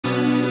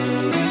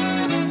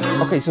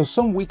Okay, so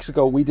some weeks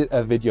ago we did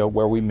a video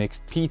where we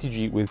mixed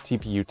PETG with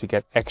TPU to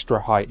get extra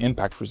high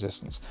impact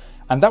resistance.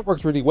 And that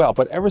worked really well,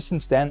 but ever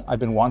since then I've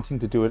been wanting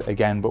to do it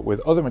again, but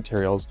with other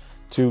materials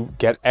to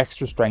get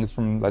extra strength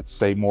from, let's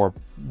say, more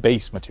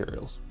base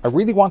materials. I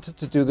really wanted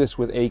to do this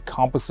with a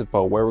composite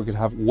bow where we could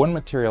have one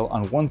material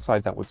on one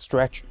side that would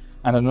stretch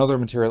and another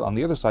material on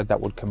the other side that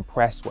would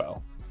compress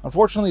well.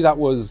 Unfortunately, that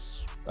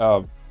was,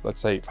 let's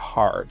say,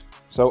 hard.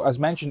 So as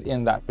mentioned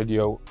in that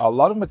video, a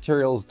lot of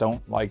materials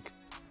don't like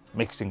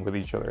mixing with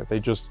each other. They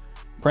just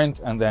print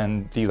and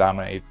then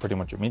delaminate pretty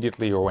much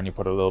immediately, or when you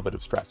put a little bit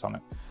of stress on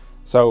it.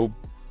 So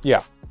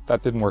yeah,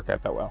 that didn't work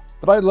out that well.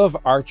 But I love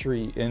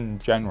archery in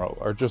general,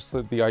 or just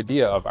the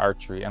idea of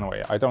archery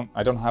anyway. I don't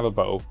have a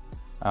bow,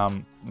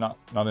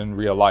 not in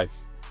real life.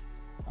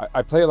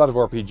 I play a lot of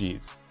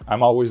RPGs.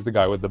 I'm always the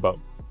guy with the bow.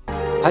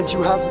 And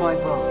you have my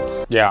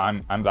bow. Yeah,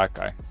 I'm that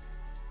guy.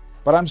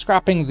 But I'm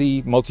scrapping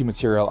the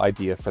multi-material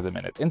idea for the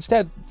minute.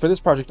 Instead, for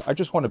this project, I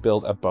just want to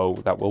build a bow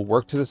that will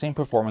work to the same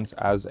performance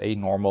as a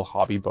normal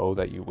hobby bow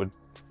that you would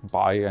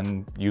buy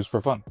and use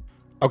for fun.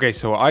 Okay,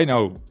 so I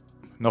know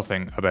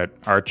nothing about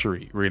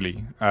archery,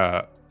 really.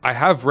 I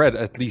have read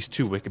at least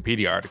 2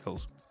 Wikipedia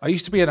articles. I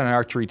used to be on an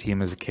archery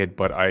team as a kid,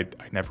 but I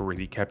never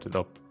really kept it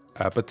up.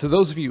 But to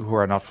those of you who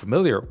are not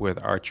familiar with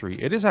archery,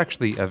 it is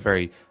actually a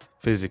very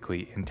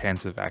physically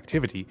intensive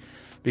activity,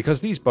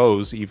 because these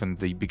bows, even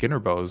the beginner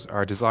bows,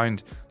 are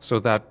designed so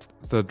that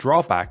the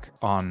drawback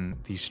on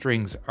these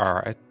strings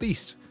are at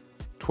least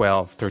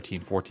 12,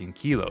 13, 14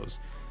 kilos.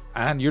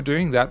 And you're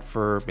doing that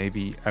for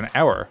maybe an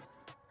hour,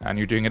 and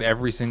you're doing it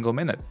every single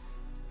minute.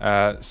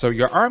 So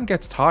your arm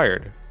gets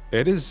tired.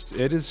 It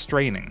is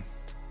straining.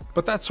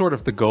 But that's sort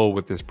of the goal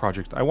with this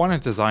project. I want to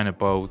design a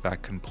bow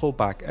that can pull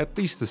back at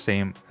least the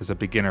same as a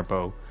beginner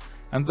bow.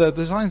 And the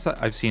designs that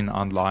I've seen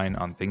online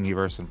on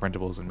Thingiverse and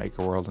Printables and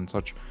MakerWorld and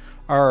such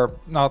are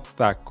not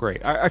that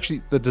great.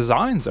 Actually, the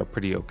designs are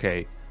pretty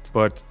okay,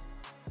 but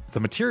the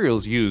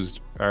materials used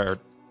are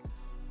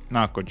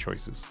not good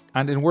choices.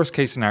 And in worst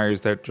case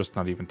scenarios, they're just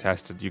not even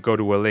tested. You go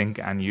to a link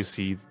and you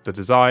see the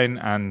design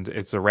and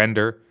it's a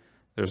render.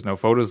 There's no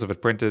photos of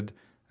it printed.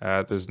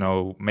 There's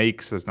no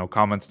makes, there's no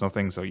comments,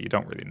 nothing. So you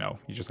don't really know.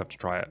 You just have to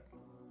try it.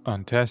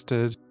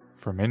 Untested,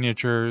 for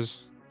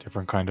miniatures,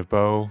 different kind of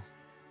bow.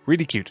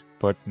 Really cute,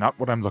 but not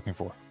what I'm looking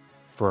for.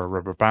 For a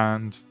rubber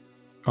band,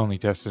 only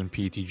tested in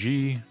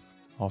PETG,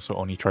 also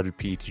only tried with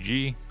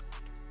PETG,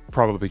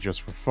 probably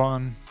just for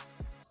fun.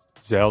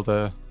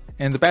 Zelda.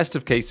 In the best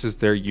of cases,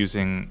 they're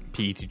using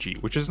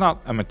PETG, which is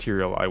not a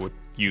material I would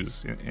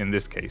use in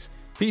this case.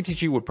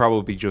 PETG would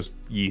probably just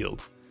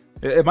yield.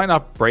 It might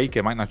not break,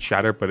 it might not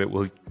shatter, but it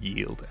will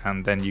yield,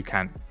 and then you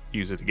can't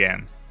use it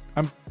again.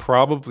 I'm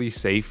probably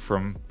safe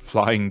from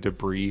flying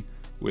debris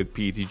with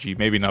PETG,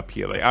 maybe not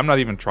PLA. I'm not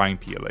even trying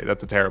PLA,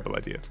 that's a terrible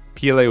idea.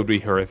 PLA would be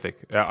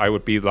horrific. I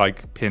would be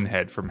like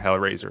Pinhead from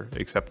Hellraiser,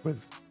 except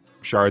with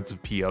shards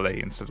of PLA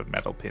instead of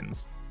metal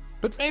pins.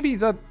 But maybe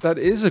that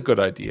is a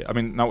good idea. I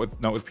mean, not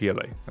with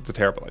PLA, that's a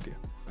terrible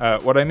idea.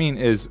 What I mean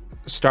is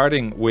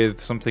starting with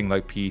something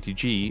like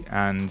PETG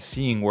and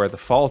seeing where the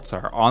faults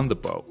are on the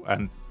bow,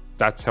 and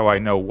that's how I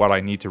know what I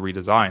need to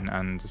redesign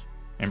and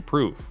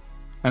improve.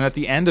 And at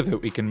the end of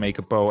it, we can make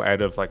a bow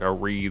out of like a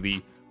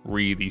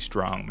really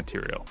strong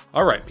material.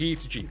 All right,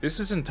 PETG.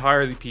 This is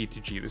entirely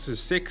PETG. This is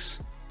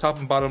 6 top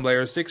and bottom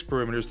layers, 6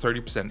 perimeters,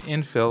 30%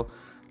 infill,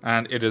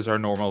 and it is our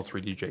normal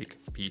 3D Jake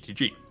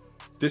PETG.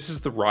 This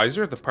is the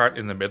riser, the part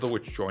in the middle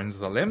which joins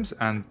the limbs,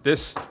 and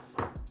this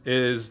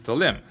is the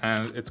limb,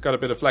 and it's got a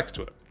bit of flex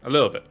to it, a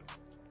little bit.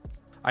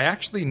 I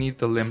actually need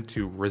the limb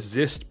to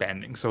resist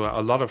bending, so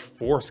a lot of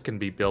force can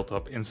be built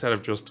up instead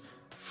of just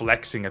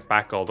flexing it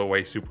back all the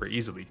way super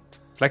easily.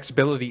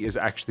 Flexibility is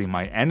actually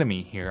my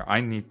enemy here.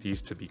 I need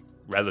these to be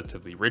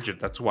relatively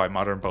rigid. That's why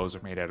modern bows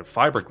are made out of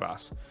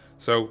fiberglass.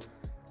 So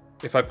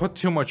if I put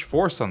too much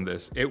force on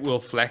this, it will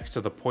flex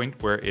to the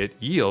point where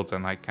it yields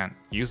and I can't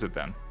use it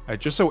then.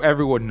 Just so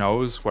everyone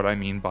knows what I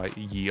mean by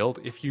yield,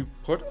 if you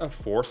put a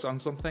force on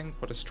something,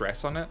 put a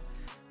stress on it,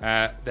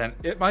 then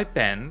it might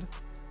bend,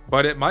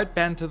 but it might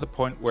bend to the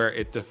point where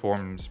it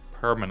deforms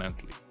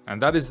permanently.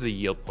 And that is the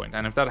yield point.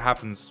 And if that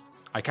happens,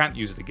 I can't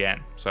use it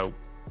again. So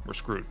we're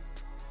screwed.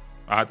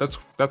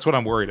 That's what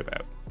I'm worried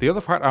about. The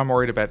other part I'm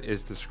worried about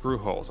is the screw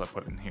holes I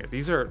put in here.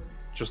 These are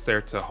just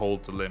there to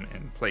hold the limb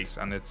in place,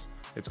 and it's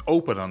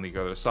open on the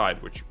other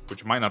side, which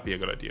might not be a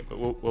good idea, but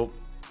we'll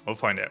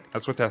find out.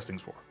 That's what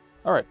testing's for.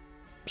 All right,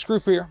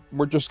 screw fear.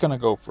 We're just gonna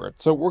go for it.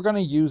 So we're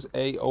gonna use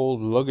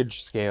old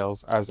luggage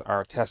scales as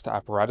our test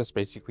apparatus,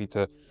 basically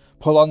to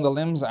pull on the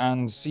limbs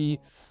and see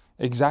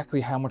exactly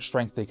how much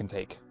strength they can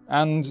take.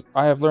 And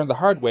I have learned the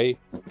hard way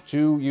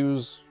to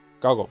use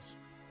goggles.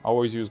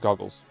 Always use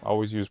goggles.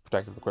 Always use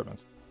protective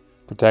equipment.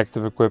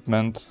 Protective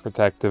equipment,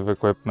 protective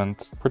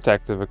equipment,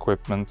 protective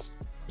equipment.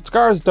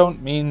 Scars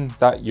don't mean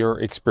that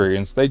you're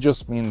experienced. They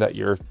just mean that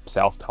you're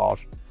self-taught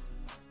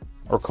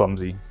or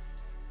clumsy.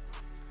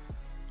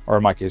 Or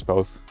in my case,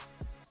 both.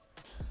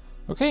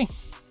 Okay.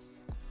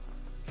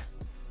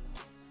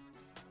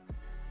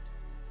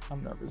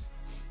 I'm nervous.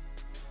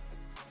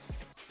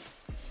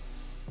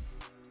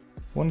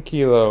 1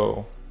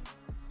 kilo.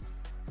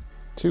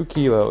 2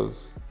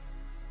 kilos.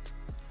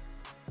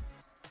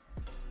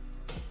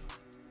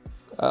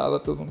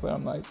 That doesn't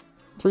sound nice.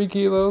 3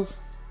 kilos.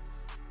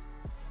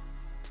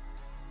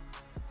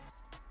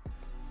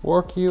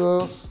 4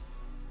 kilos.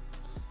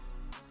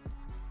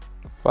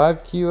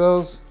 5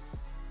 kilos.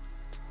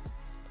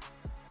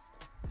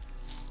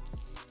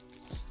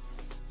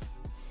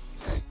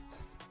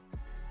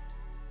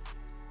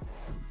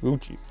 Ooh,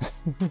 jeez.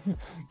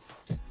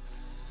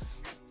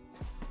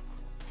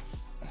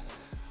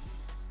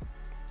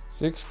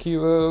 6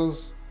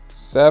 kilos,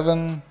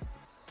 7,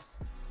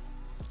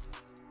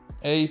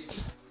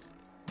 8,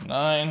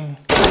 9.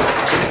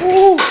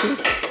 Ooh.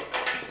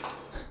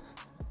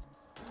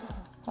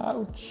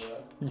 Ouch.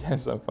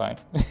 Yes, I'm fine.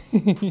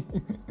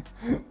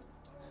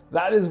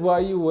 That is why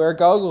you wear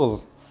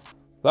goggles.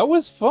 That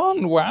was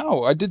fun.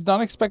 Wow. I did not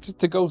expect it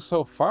to go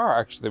so far,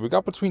 actually. We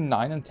got between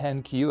 9 and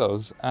 10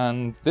 kilos.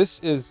 And this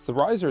is, the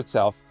riser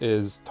itself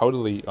is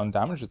totally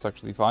undamaged. It's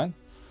actually fine.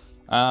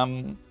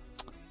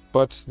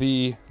 But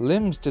the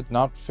limbs did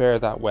not fare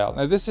that well.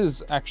 Now, this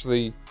is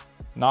actually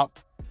not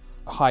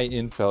high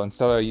infill.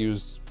 Instead, I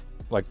used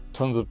like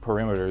tons of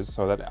perimeters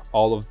so that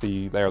all of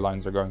the layer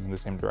lines are going in the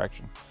same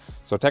direction.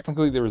 So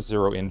technically there is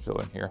 0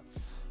 infill in here,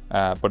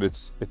 but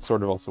it's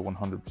sort of also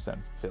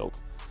 100% filled.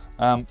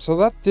 So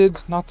that did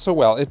not so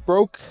well. It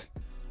broke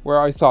where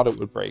I thought it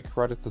would break,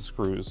 right at the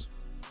screws.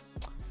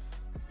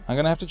 I'm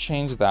gonna have to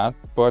change that,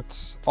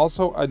 but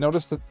also I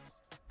noticed that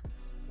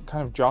it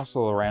kind of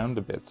jostle around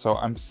a bit. So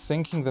I'm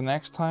thinking the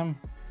next time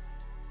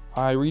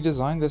I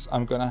redesign this,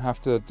 I'm gonna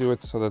have to do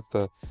it so that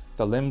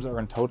the limbs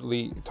are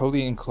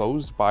totally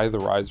enclosed by the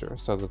riser,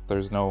 so that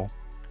there's no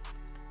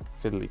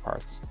fiddly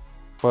parts.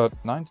 But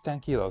 9 to 10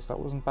 kilos, that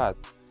wasn't bad.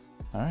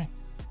 All right,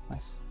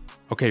 nice.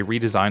 Okay,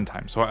 redesign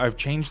time. So I've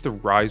changed the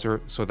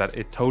riser so that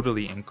it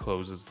totally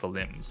encloses the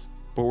limbs.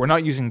 But we're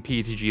not using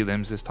PETG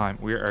limbs this time.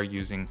 We are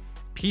using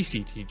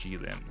PCTG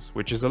limbs,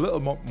 which is a little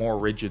more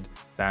rigid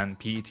than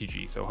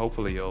PETG. So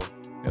hopefully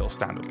it'll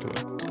stand up to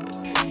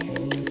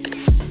it.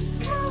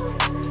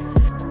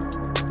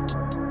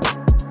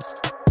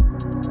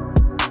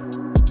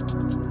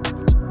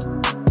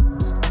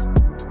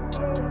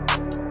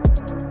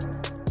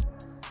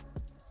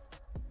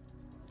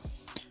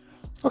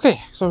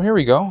 Okay, so here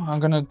we go. I'm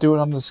gonna do it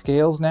on the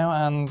scales now,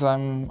 and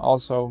I'm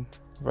also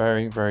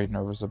very, very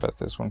nervous about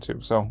this one too.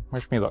 So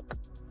wish me luck.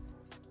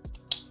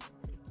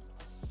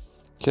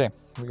 Okay,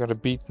 we gotta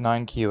beat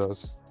 9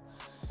 kilos.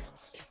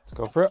 Let's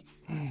go for it.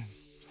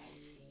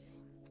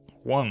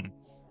 1,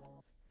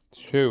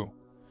 2,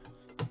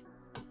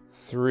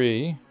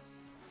 3,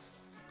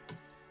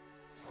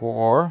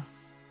 4,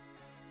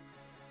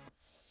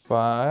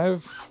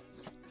 5,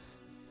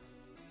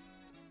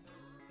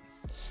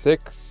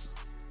 6,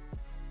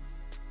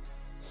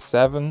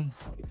 7,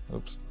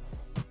 oops,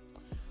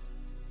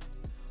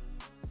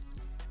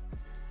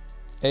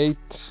 8,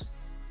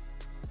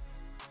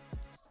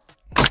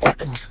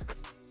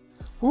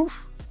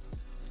 oof.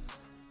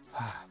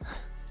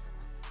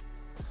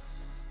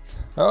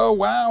 Oh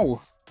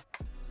wow,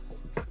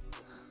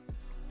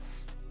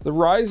 the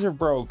riser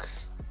broke.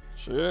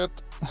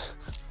 Shit.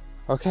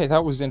 Okay,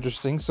 that was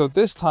interesting. So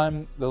this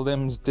time the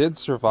limbs did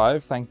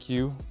survive. Thank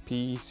you,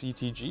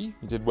 PCTG.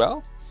 You did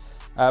well.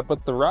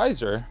 But the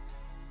riser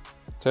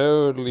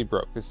totally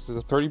broke. This is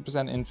a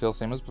 30% infill,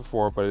 same as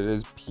before, but it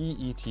is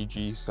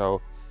PETG,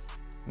 so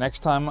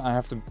next time I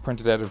have to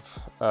print it out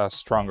of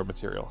stronger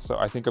material. So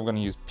I think I'm going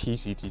to use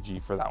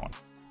PCTG for that one.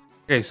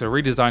 Okay, so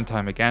redesign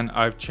time again.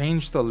 I've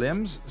changed the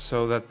limbs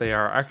so that they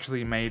are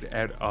actually made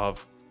out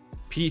of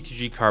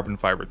PETG carbon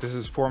fiber. This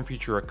is form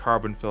feature a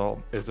carbon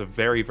fill. It's a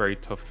very, very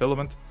tough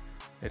filament.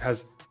 It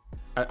has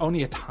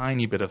only a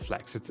tiny bit of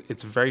flex.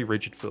 It's very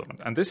rigid filament.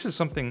 And this is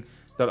something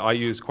that I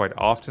use quite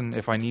often.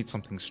 If I need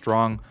something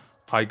strong,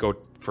 I go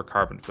for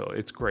carbon fill.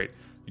 It's great.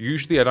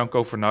 Usually I don't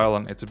go for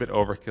nylon. It's a bit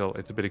overkill.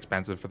 It's a bit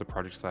expensive for the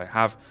projects that I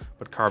have,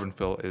 but carbon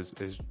fill is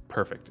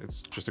perfect.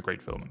 It's just a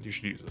great filament. You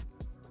should use it.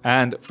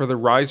 And for the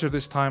riser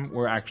this time,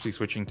 we're actually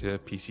switching to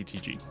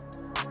PCTG.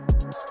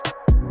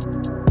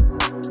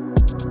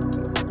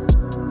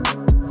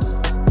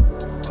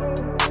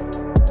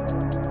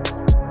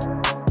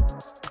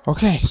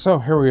 Okay, so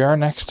here we are,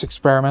 next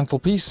experimental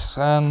piece,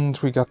 and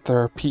we got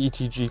their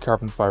PETG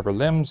carbon fiber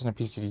limbs and a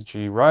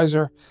PCTG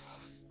riser.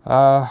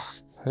 Yeah,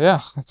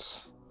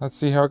 let's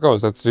see how it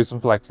goes. Let's do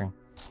some flexing.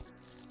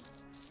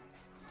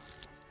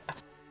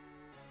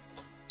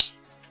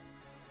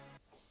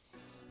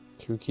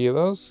 Two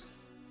kilos,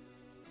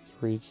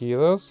 3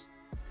 kilos,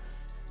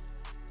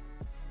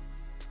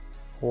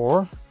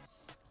 4,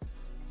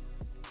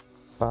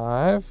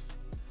 5,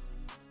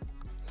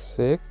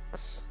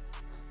 6,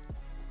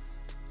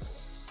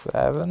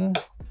 7,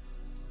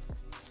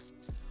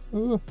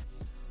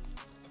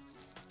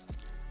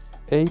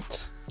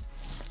 8,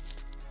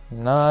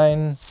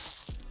 9,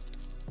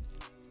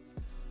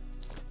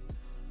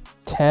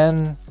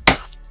 10.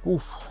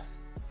 Oof.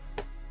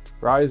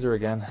 Riser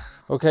again.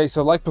 Okay,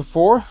 so like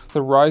before,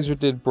 the riser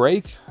did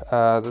break.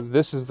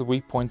 This is the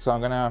weak point, so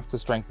I'm gonna have to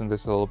strengthen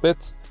this a little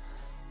bit.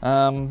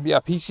 Yeah,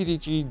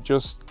 PCTG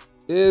just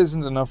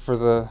isn't enough for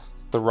the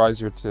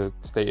riser to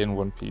stay in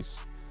one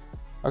piece.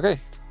 Okay,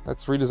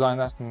 let's redesign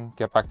that and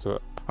get back to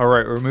it. All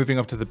right, we're moving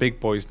up to the big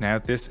boys now.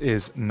 This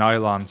is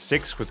Nylon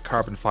 6 with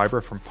carbon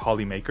fiber from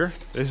Polymaker.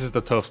 This is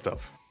the tough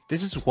stuff.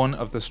 This is one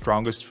of the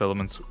strongest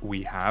filaments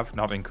we have,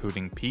 not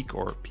including PEEK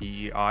or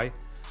PEI.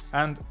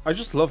 And I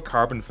just love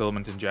carbon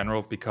filament in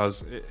general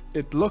because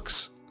it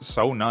looks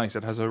so nice.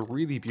 It has a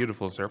really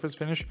beautiful surface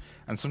finish,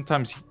 and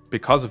sometimes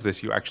because of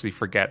this you actually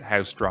forget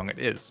how strong it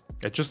is.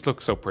 It just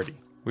looks so pretty.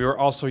 We are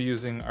also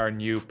using our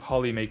new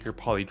Polymaker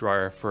poly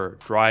dryer for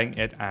drying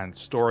it and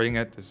storing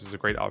it. This is a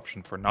great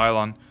option for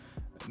nylon.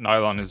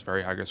 Nylon is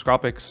very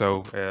hygroscopic,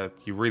 so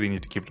you really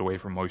need to keep it away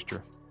from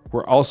moisture.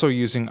 We're also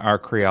using our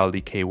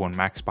Creality K1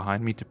 Max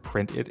behind me to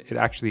print it. It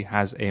actually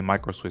has a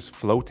Microswiss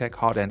Flowtech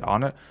hot end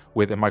on it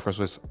with a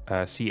Microswiss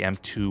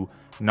CM2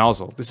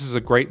 nozzle. This is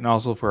a great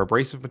nozzle for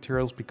abrasive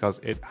materials because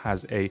it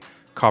has a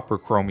copper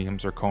chromium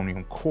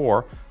zirconium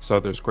core, so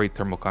there's great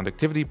thermal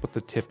conductivity, but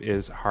the tip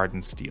is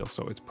hardened steel,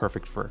 so it's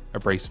perfect for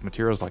abrasive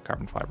materials like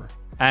carbon fiber.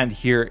 And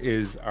here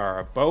is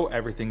our bow.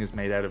 Everything is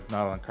made out of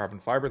nylon carbon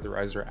fiber, the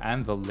riser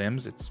and the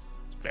limbs. It's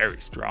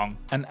very strong.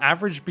 An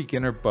average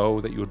beginner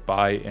bow that you would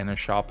buy in a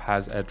shop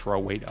has a draw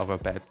weight of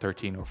about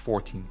 13 or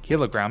 14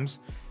 kilograms.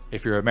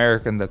 If you're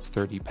American, that's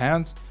 30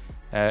 pounds.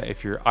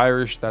 If you're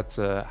Irish, that's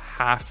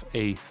half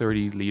a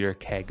 30-liter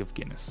keg of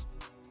Guinness.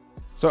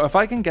 So if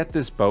I can get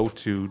this bow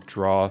to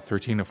draw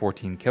 13 or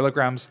 14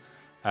 kilograms,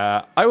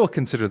 I will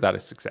consider that a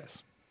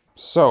success.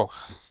 So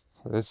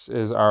this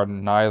is our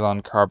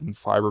nylon carbon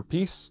fiber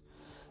piece.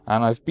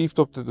 And I've beefed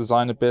up the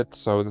design a bit,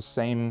 so the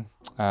same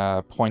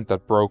point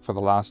that broke for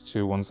the last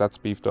two ones, that's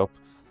beefed up,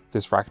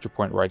 this fracture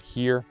point right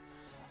here.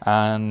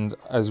 And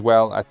as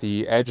well at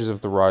the edges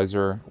of the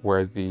riser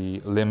where the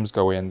limbs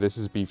go in, this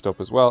is beefed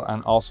up as well.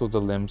 And also the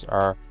limbs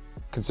are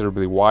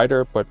considerably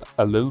wider, but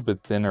a little bit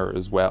thinner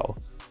as well.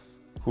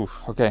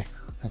 Oof, okay,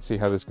 let's see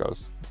how this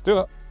goes. Let's do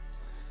it.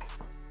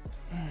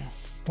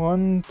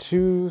 1,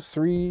 2,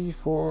 3,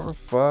 4,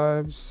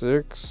 5,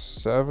 6,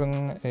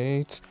 7,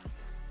 8,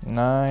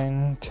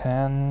 9,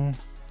 10,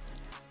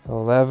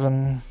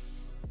 11,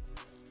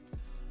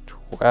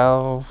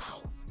 12,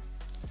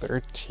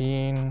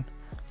 13,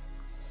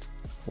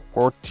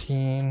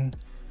 14,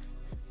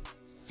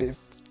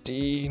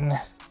 15,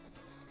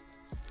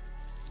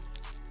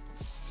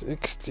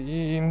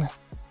 16,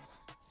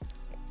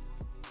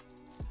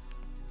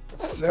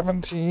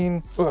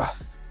 17. Ugh.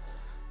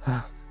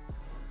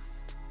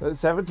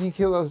 17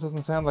 kilos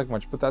doesn't sound like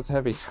much, but that's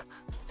heavy.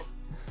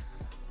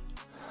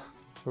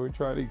 Shall we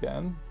try it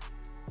again?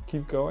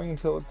 Keep going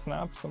until it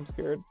snaps. I'm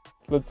scared.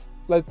 Let's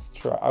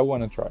try. I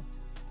want to try.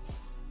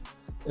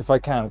 If I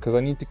can, because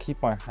I need to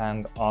keep my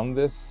hand on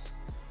this.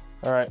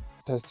 All right,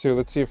 test 2.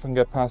 Let's see if I can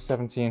get past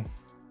 17.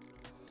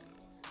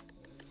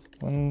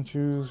 1,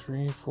 2,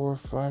 3, 4,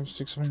 5,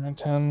 6, 7, 8,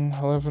 10,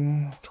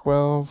 11,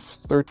 12,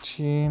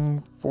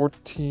 13,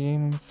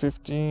 14,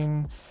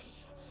 15,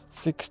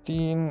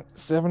 16,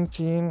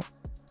 17,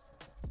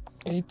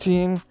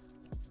 18,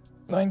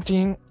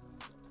 19,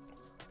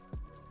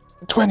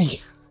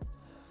 20.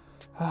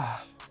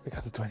 We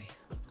got the 20.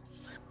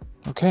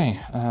 Okay,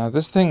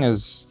 this thing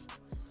is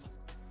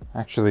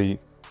actually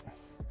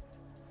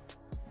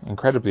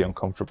incredibly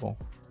uncomfortable.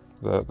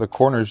 The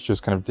corners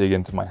just kind of dig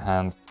into my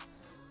hand.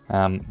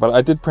 But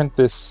I did print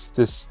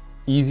this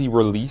easy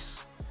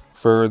release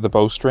for the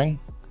bowstring.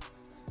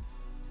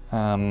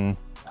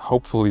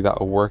 Hopefully that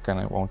will work and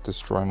it won't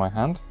destroy my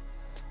hand.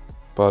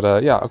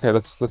 But yeah, okay,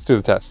 let's do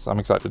the test. I'm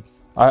excited.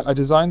 I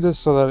designed this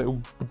so that it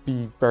would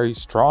be very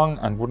strong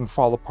and wouldn't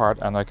fall apart,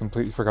 and I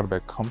completely forgot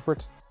about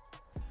comfort.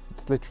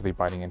 It's literally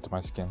biting into my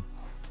skin.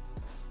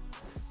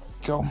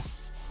 Go.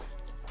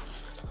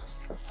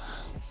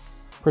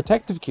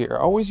 Protective gear.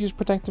 Always use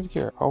protective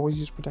gear. Always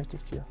use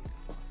protective gear.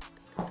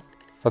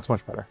 That's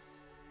much better.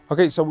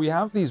 Okay, so we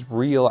have these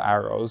real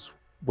arrows,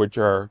 which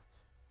are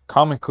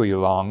comically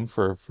long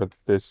for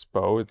this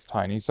bow. It's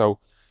tiny. So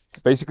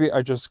basically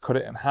I just cut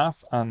it in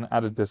half and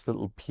added this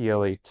little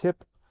PLA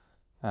tip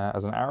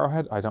as an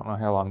arrowhead. I don't know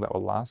how long that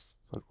will last,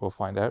 but we'll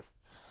find out.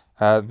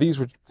 These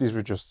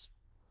were just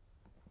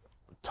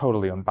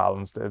totally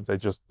unbalanced. They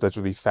just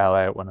literally fell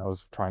out when I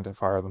was trying to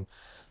fire them.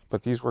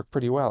 But these work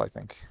pretty well, I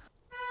think.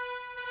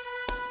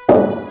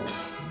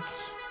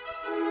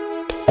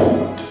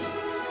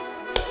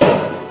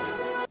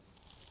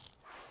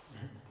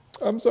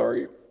 I'm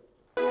sorry.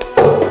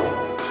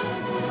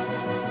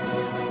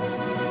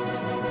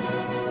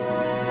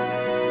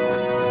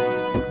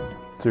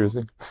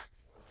 Seriously.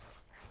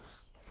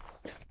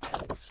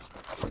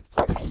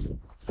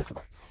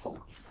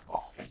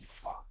 Oh,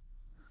 fuck.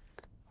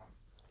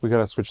 We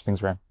gotta switch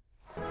things around.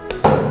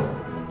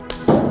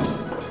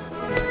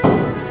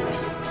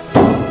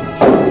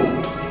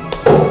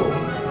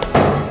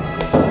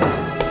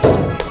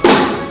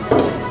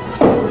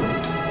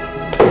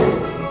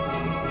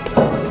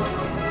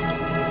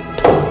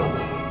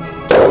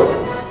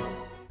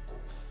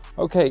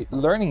 Okay,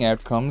 learning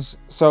outcomes.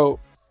 So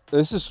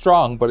this is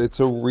strong, but it's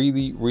a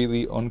really,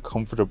 really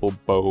uncomfortable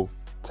bow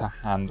to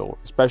handle,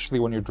 especially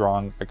when you're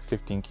drawing like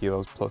 15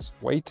 kilos plus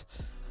weight.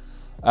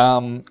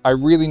 I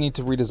really need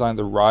to redesign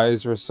the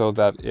riser so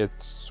that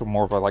it's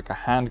more of like a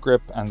hand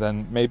grip, and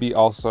then maybe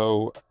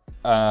also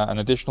an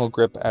additional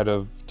grip out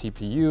of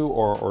TPU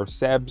or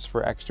SEBs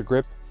for extra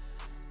grip.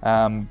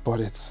 But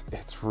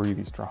it's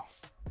really strong.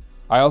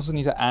 I also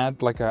need to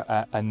add like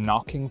a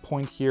knocking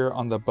point here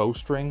on the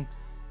bowstring,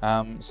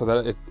 so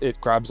that it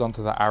grabs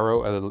onto the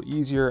arrow a little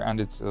easier, and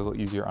it's a little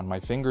easier on my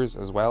fingers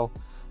as well.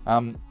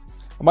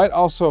 I might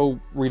also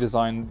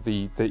redesign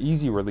the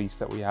easy release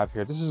that we have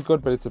here. This is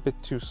good, but it's a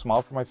bit too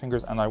small for my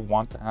fingers, and I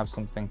want to have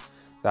something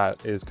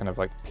that is kind of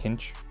like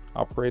pinch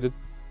operated.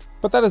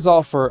 But that is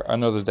all for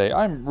another day.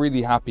 I'm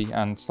really happy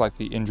and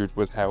slightly injured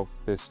with how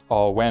this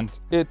all went.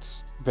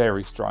 It's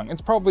very strong.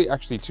 It's probably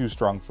actually too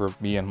strong for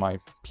me and my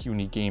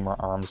puny gamer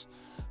arms.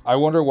 I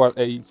wonder what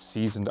a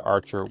seasoned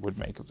archer would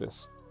make of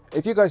this.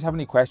 If you guys have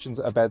any questions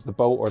about the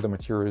bow or the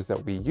materials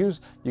that we use,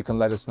 you can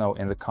let us know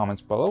in the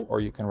comments below, or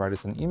you can write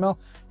us an email.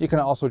 You can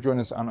also join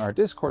us on our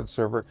Discord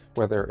server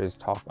where there is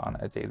talk on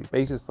a daily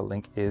basis. The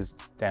link is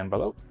down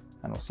below,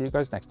 and we'll see you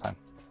guys next time.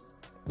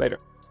 Later.